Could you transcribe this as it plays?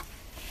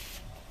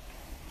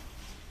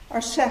Our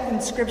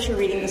second scripture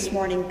reading this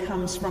morning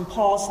comes from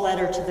Paul's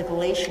letter to the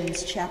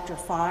Galatians, chapter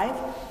 5,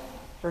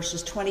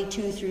 verses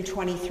 22 through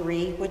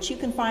 23, which you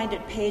can find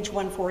at page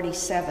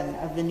 147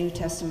 of the New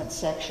Testament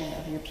section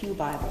of your pew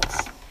Bibles.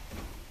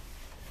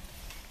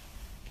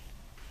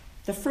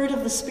 The fruit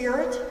of the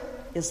Spirit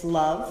is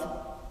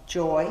love,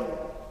 joy,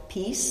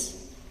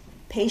 peace,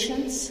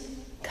 patience,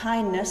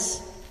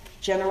 kindness,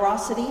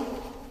 generosity,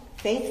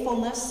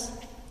 faithfulness,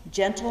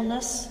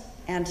 gentleness,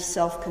 and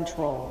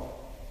self-control.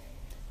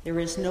 There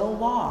is no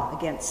law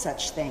against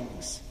such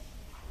things.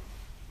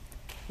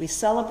 We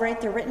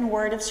celebrate the written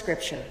word of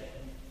Scripture.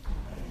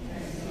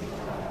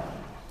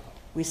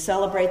 We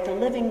celebrate the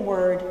living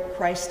word,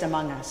 Christ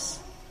among us.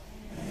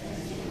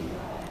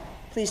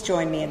 Please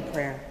join me in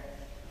prayer.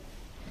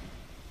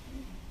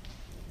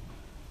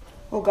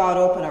 O God,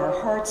 open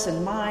our hearts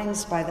and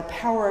minds by the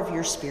power of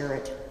your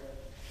Spirit,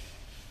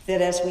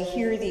 that as we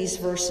hear these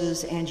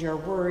verses and your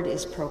word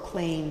is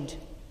proclaimed,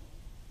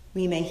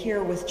 we may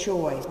hear with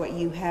joy what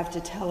you have to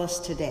tell us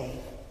today.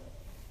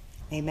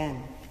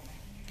 Amen.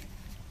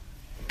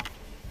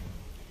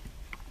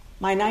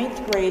 My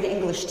 9th grade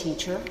English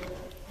teacher,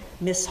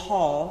 Miss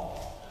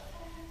Hall,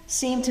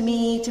 seemed to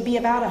me to be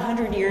about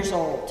 100 years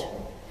old.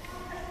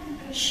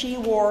 She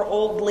wore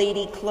old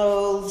lady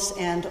clothes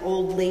and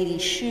old lady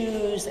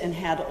shoes and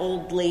had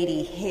old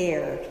lady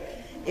hair.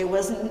 It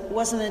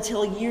wasn't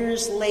until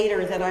years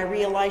later that I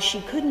realized she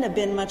couldn't have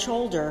been much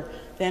older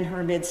than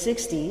her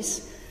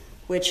mid-60s,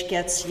 which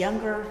gets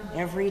younger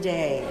every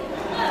day.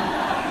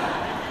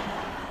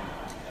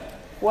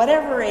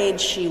 Whatever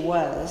age she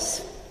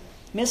was,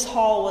 Miss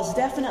Hall was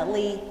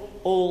definitely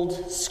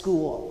old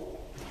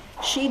school.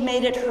 She'd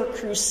made it her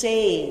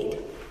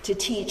crusade to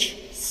teach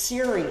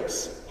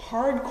serious,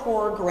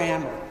 hardcore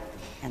grammar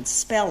and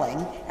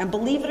spelling, and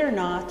believe it or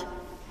not,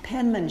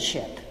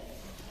 penmanship.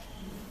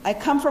 I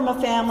come from a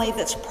family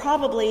that's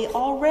probably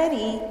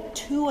already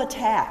too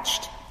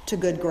attached to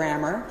good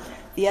grammar.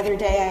 The other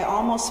day, I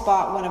almost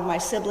bought one of my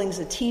siblings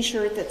a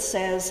t-shirt that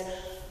says,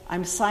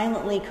 "I'm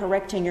silently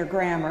correcting your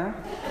grammar,"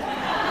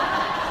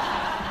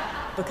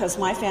 because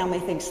my family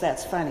thinks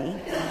that's funny.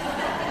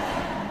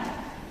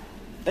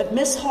 But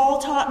Miss Hall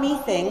taught me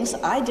things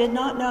I did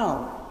not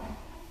know.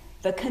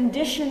 The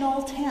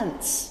conditional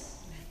tense,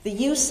 the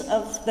use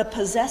of the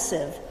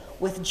possessive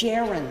with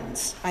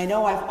gerunds. I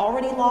know I've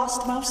already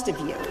lost most of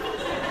you.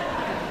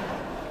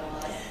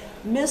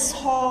 Miss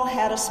Hall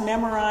had us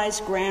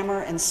memorize grammar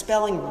and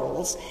spelling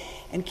rules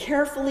and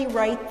carefully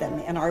write them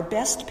in our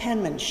best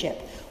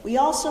penmanship. We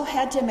also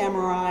had to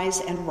memorize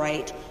and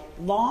write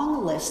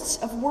long lists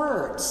of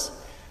words,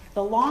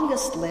 the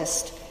longest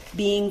list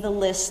being the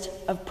list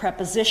of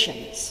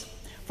prepositions.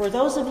 For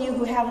those of you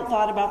who haven't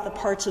thought about the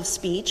parts of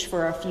speech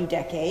for a few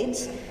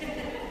decades,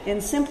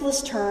 in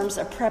simplest terms,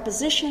 a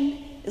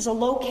preposition is a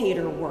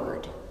locator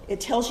word.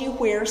 It tells you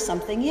where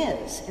something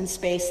is in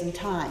space and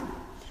time.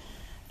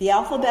 The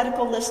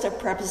alphabetical list of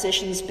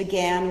prepositions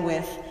began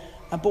with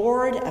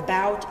aboard,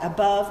 about,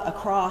 above,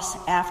 across,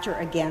 after,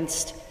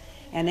 against,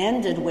 and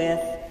ended with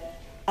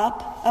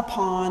up,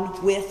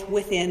 upon, with,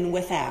 within,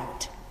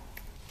 without.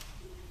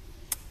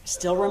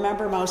 Still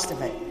remember most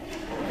of it.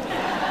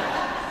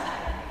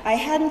 I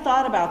hadn't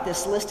thought about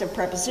this list of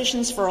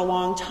prepositions for a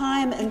long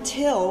time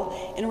until,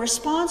 in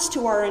response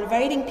to our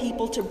inviting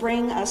people to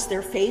bring us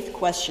their faith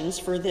questions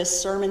for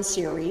this sermon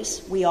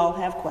series, we all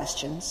have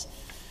questions,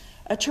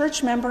 a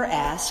church member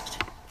asked,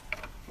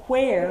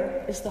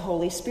 "Where is the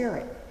Holy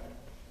Spirit?"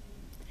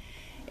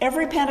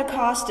 Every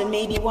Pentecost and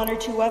maybe one or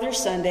two other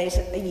Sundays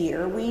a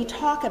year, we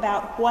talk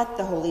about what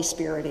the Holy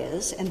Spirit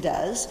is and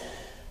does.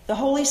 The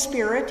Holy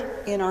Spirit,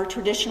 in our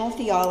traditional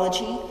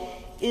theology,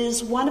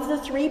 is one of the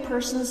three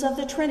persons of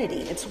the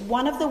Trinity. It's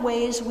one of the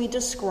ways we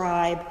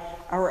describe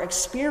our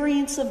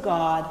experience of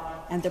God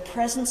and the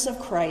presence of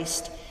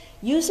Christ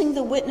using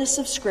the witness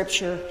of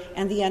Scripture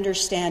and the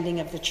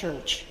understanding of the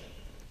church.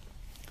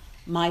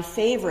 My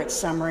favorite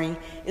summary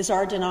is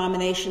our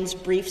denomination's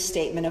brief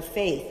statement of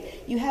faith.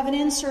 You have an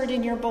insert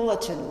in your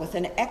bulletin with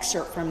an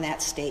excerpt from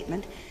that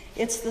statement.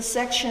 It's the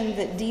section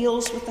that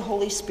deals with the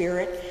Holy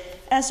Spirit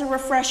as a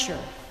refresher.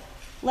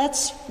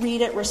 Let's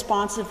read it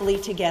responsively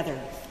together.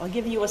 I'll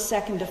give you a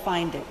second to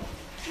find it.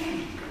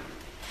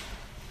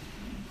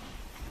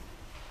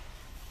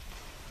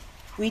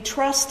 We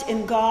trust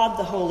in God,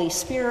 the Holy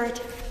Spirit,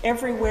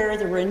 everywhere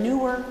the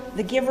renewer,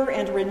 the giver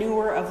and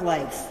renewer of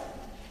life.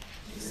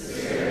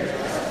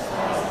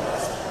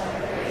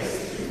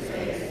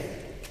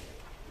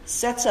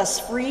 Sets us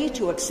free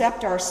to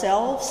accept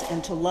ourselves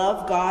and to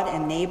love God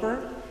and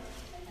neighbor.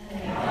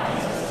 And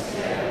binds us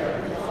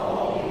together with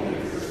all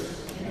believers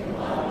in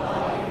one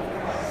body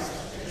of Christ,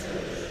 the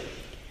church.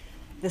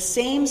 The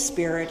same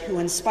Spirit who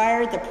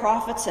inspired the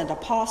prophets and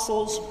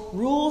apostles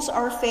rules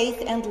our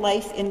faith and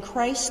life in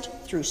Christ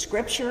through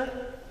Scripture.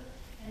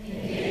 And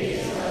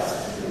engages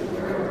us through the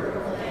word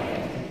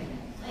proclaimed,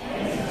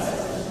 cleanses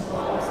us in the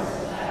waters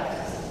of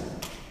baptism.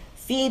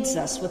 Feeds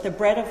us with the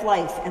bread of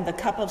life and the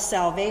cup of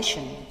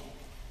salvation.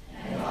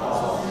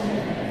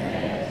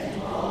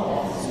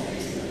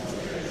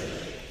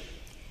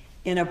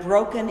 In a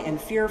broken and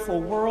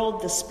fearful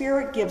world, the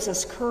Spirit gives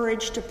us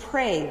courage to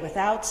pray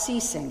without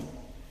ceasing.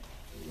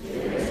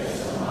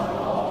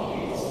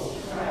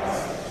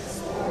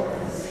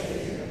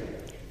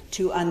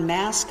 To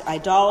unmask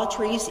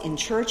idolatries in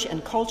church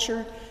and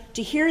culture,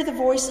 to hear the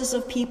voices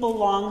of people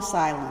long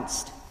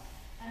silenced.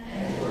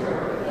 And to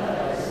work with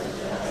others to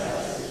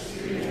justice,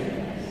 freedom,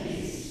 and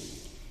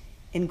peace.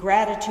 In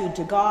gratitude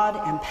to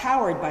God,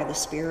 empowered by the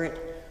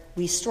Spirit,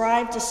 we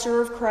strive to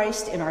serve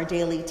Christ in our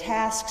daily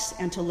tasks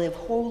and to live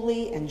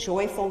holy and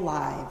joyful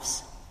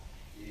lives.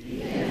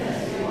 Even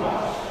as we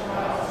watch the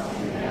rise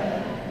to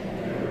heaven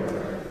and your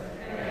word,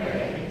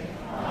 praying,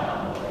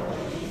 our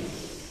Lord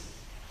Jesus.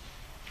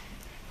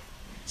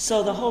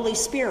 So the Holy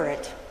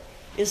Spirit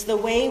is the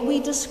way we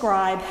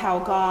describe how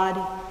God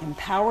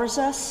empowers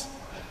us,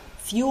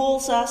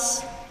 fuels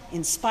us,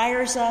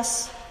 inspires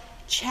us,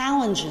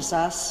 challenges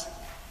us,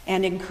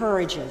 and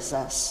encourages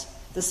us.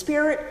 The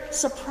Spirit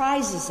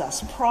surprises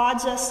us,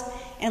 prods us,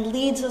 and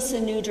leads us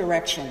in new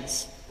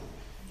directions.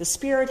 The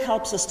Spirit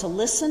helps us to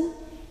listen,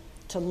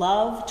 to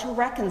love, to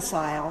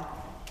reconcile,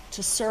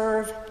 to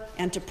serve,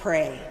 and to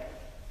pray.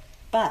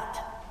 But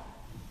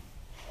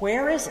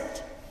where is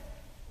it?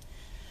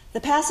 The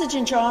passage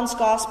in John's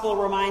Gospel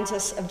reminds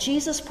us of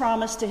Jesus'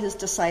 promise to his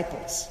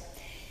disciples.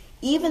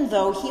 Even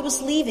though he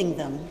was leaving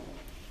them,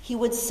 he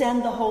would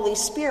send the Holy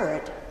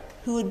Spirit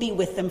who would be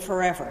with them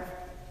forever.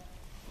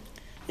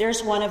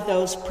 There's one of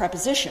those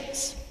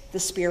prepositions. The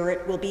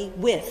Spirit will be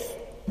with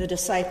the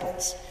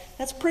disciples.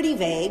 That's pretty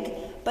vague,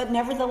 but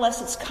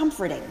nevertheless it's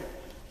comforting.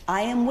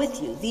 I am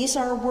with you. These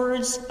are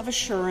words of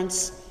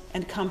assurance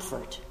and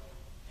comfort.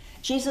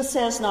 Jesus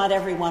says not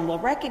everyone will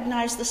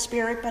recognize the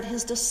Spirit, but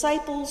his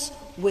disciples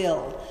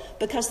will,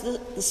 because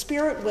the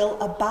Spirit will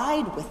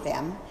abide with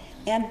them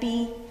and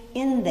be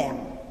in them.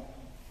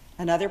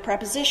 Another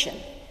preposition,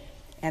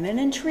 and an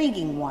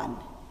intriguing one.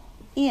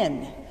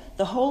 In.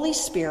 The Holy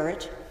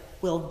Spirit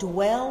will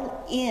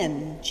dwell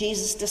in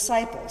Jesus'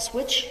 disciples,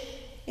 which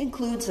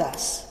includes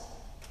us.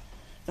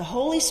 The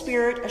Holy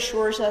Spirit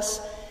assures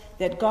us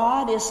that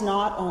God is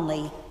not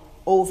only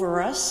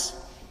over us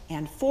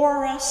and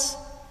for us,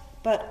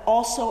 but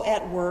also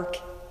at work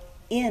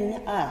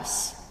in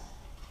us.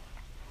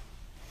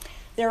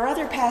 There are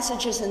other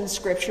passages in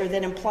Scripture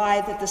that imply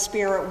that the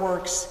Spirit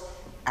works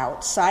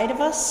outside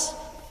of us,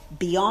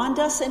 beyond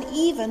us, and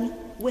even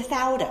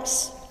without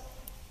us.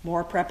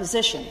 More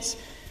prepositions.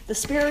 The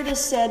Spirit is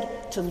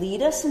said to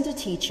lead us and to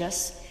teach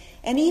us,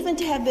 and even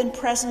to have been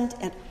present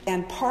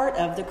and part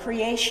of the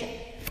creation,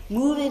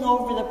 moving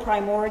over the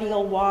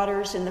primordial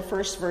waters in the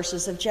first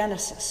verses of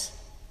Genesis.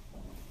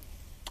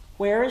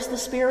 Where is the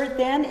Spirit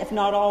then, if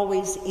not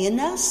always in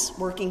us,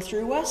 working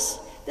through us?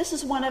 This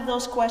is one of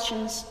those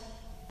questions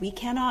we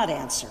cannot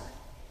answer.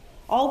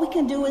 All we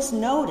can do is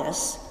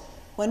notice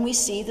when we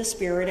see the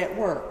Spirit at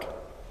work.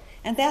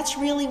 And that's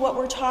really what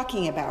we're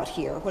talking about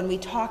here when we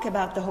talk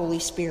about the Holy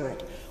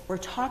Spirit. We're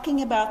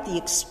talking about the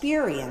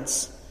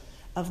experience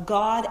of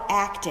God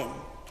acting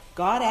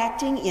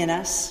in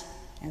us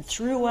and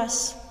through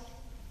us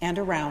and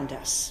around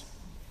us.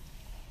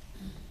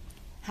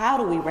 How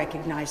do we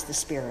recognize the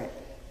Spirit?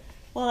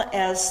 Well,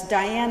 as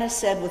Diana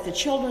said with the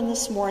children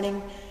this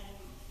morning,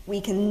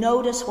 we can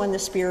notice when the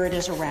Spirit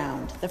is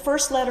around. The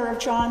first letter of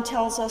John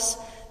tells us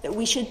that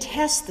we should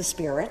test the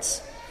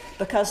spirits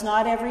because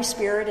not every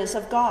spirit is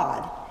of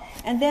God.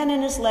 And then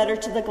in his letter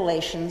to the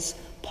Galatians,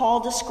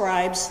 Paul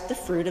describes the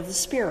fruit of the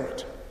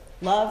Spirit: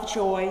 love,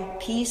 joy,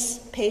 peace,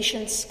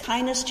 patience,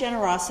 kindness,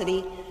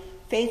 generosity,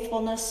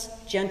 faithfulness,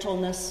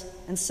 gentleness,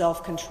 and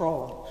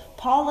self-control.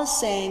 Paul is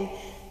saying,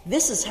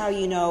 this is how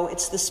you know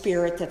it's the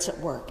Spirit that's at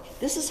work.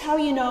 This is how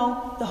you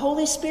know the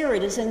Holy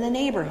Spirit is in the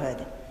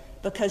neighborhood,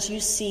 because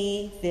you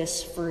see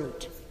this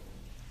fruit.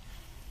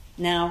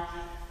 Now,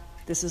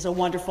 this is a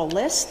wonderful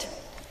list,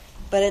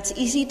 but it's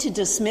easy to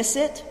dismiss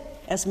it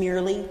as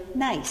merely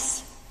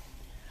nice.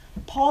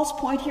 Paul's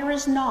point here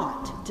is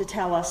not to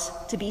tell us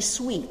to be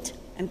sweet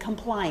and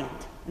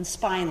compliant and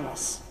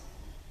spineless.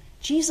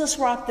 Jesus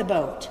rocked the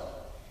boat,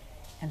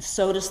 and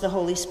so does the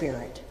Holy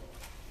Spirit.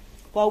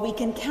 While we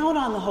can count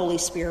on the Holy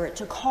Spirit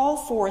to call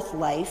forth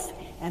life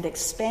and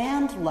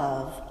expand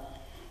love,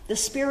 the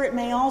Spirit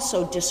may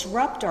also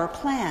disrupt our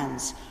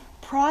plans,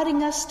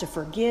 prodding us to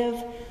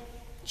forgive,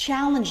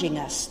 challenging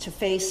us to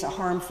face a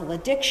harmful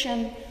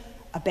addiction,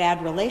 a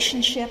bad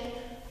relationship,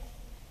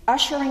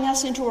 ushering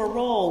us into a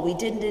role we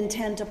didn't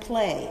intend to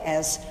play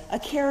as a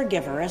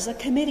caregiver, as a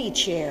committee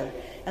chair,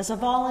 as a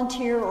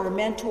volunteer or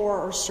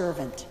mentor or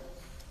servant.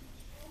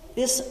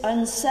 This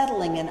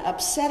unsettling and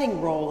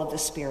upsetting role of the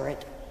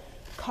Spirit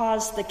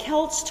caused the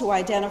Celts to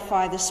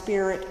identify the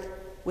Spirit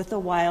with the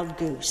wild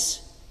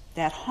goose,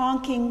 that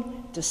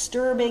honking,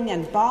 disturbing,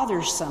 and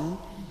bothersome,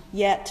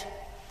 yet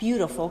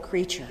beautiful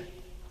creature.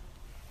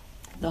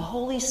 The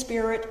Holy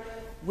Spirit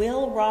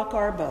will rock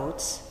our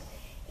boats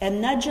and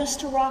nudge us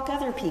to rock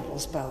other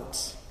people's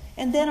boats.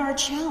 And then our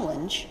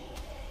challenge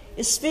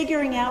is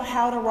figuring out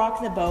how to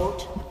rock the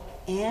boat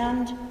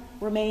and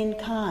remain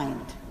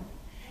kind,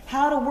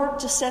 how to work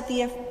to set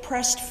the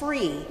oppressed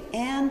free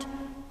and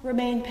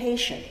remain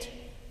patient,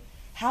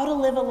 how to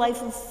live a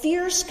life of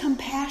fierce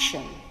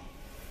compassion,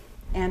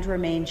 and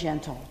remain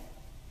gentle.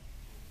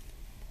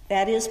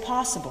 That is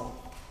possible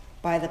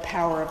by the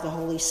power of the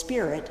Holy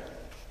Spirit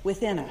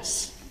within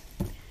us.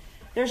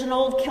 There's an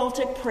old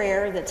Celtic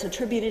prayer that's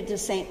attributed to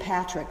St.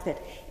 Patrick that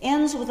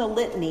ends with a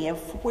litany of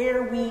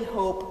where we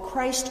hope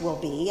Christ will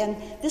be, and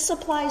this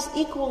applies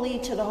equally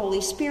to the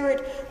Holy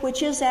Spirit,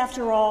 which is,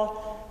 after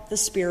all, the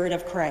Spirit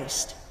of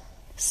Christ,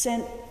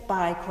 sent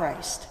by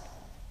Christ.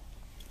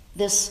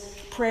 This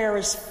prayer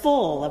is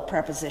full of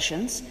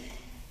prepositions,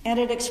 and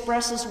it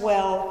expresses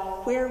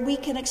well where we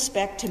can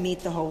expect to meet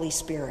the Holy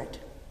Spirit.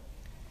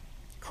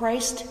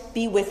 Christ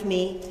be with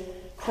me,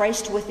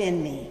 Christ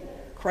within me,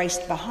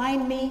 Christ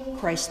behind me,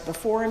 Christ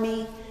before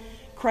me,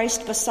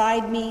 Christ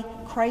beside me,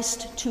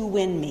 Christ to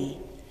win me,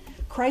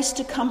 Christ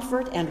to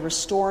comfort and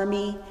restore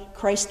me,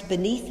 Christ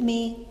beneath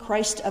me,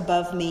 Christ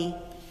above me,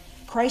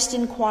 Christ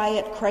in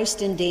quiet,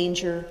 Christ in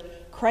danger,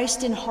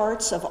 Christ in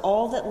hearts of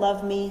all that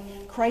love me,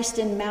 Christ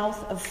in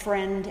mouth of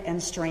friend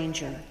and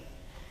stranger.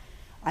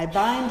 I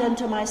bind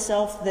unto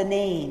myself the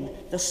name,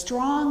 the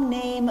strong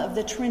name of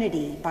the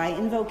Trinity by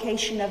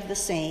invocation of the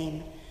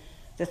same,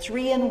 the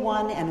three in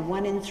one and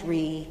one in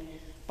three,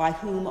 by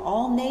whom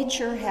all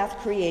nature hath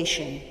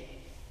creation,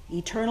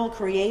 eternal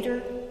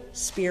Creator,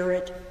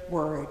 Spirit,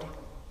 Word.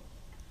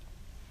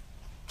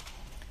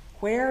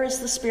 Where is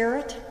the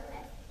Spirit?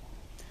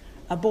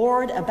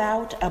 Aboard,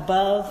 about,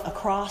 above,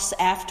 across,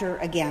 after,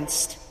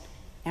 against,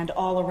 and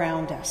all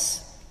around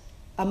us,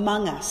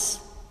 among us,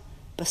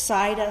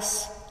 beside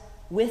us,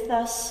 with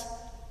us,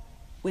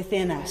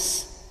 within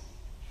us.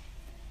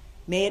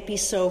 May it be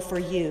so for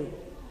you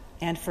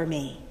and for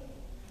me.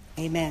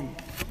 Amen.